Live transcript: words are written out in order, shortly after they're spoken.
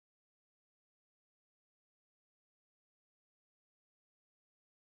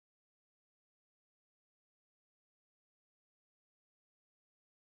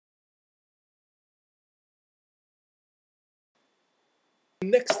The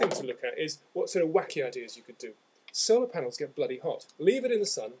next thing to look at is what sort of wacky ideas you could do. Solar panels get bloody hot. Leave it in the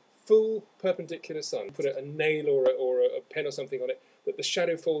sun, full perpendicular sun. Put a nail or a pen or something on it, that the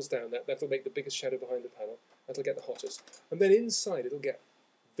shadow falls down. That'll make the biggest shadow behind the panel. That'll get the hottest. And then inside it'll get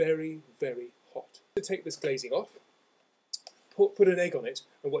very, very hot. To take this glazing off, put an egg on it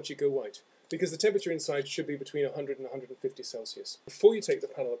and watch it go white. Because the temperature inside should be between 100 and 150 Celsius. Before you take the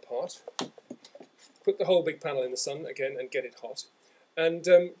panel apart, put the whole big panel in the sun again and get it hot. And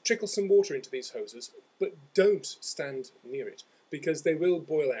trickle some water into these hoses, but don't stand near it, because they will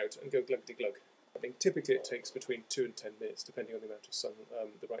boil out and go glug-de-glug. I think typically it takes between 2 and 10 minutes, depending on the amount of sun,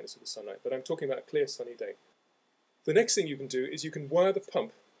 the brightness of the sunlight. But I'm talking about a clear, sunny day. The next thing you can do is you can wire the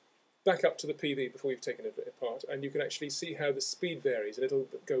pump back up to the PV before you've taken it apart, and you can actually see how the speed varies, and it'll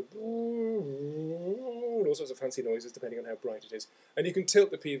go all sorts of fancy noises depending on how bright it is. And you can tilt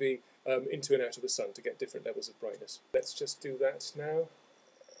the PV into and out of the sun to get different levels of brightness. Let's just do that now.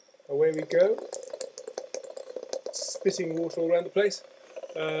 Away we go. Spitting water all around the place.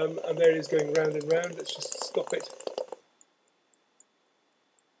 And there it is going round and round. Let's just stop it.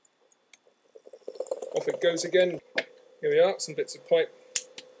 Off it goes again. Here we are, some bits of pipe.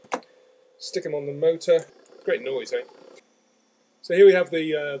 Stick them on the motor. Great noise, eh? So here we have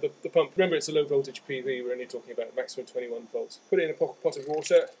the pump. Remember, it's a low voltage PV. We're only talking about maximum 21 volts. Put it in a pot of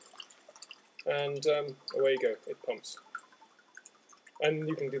water, and away you go. It pumps. And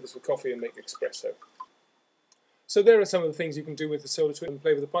you can do this with coffee and make espresso. So there are some of the things you can do with the Solartwin.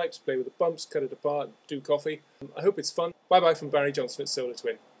 Play with the pipes, play with the pumps, cut it apart, do coffee. I hope it's fun. Bye-bye from Barry Johnson at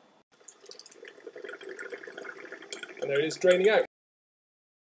Solartwin. And there it is draining out.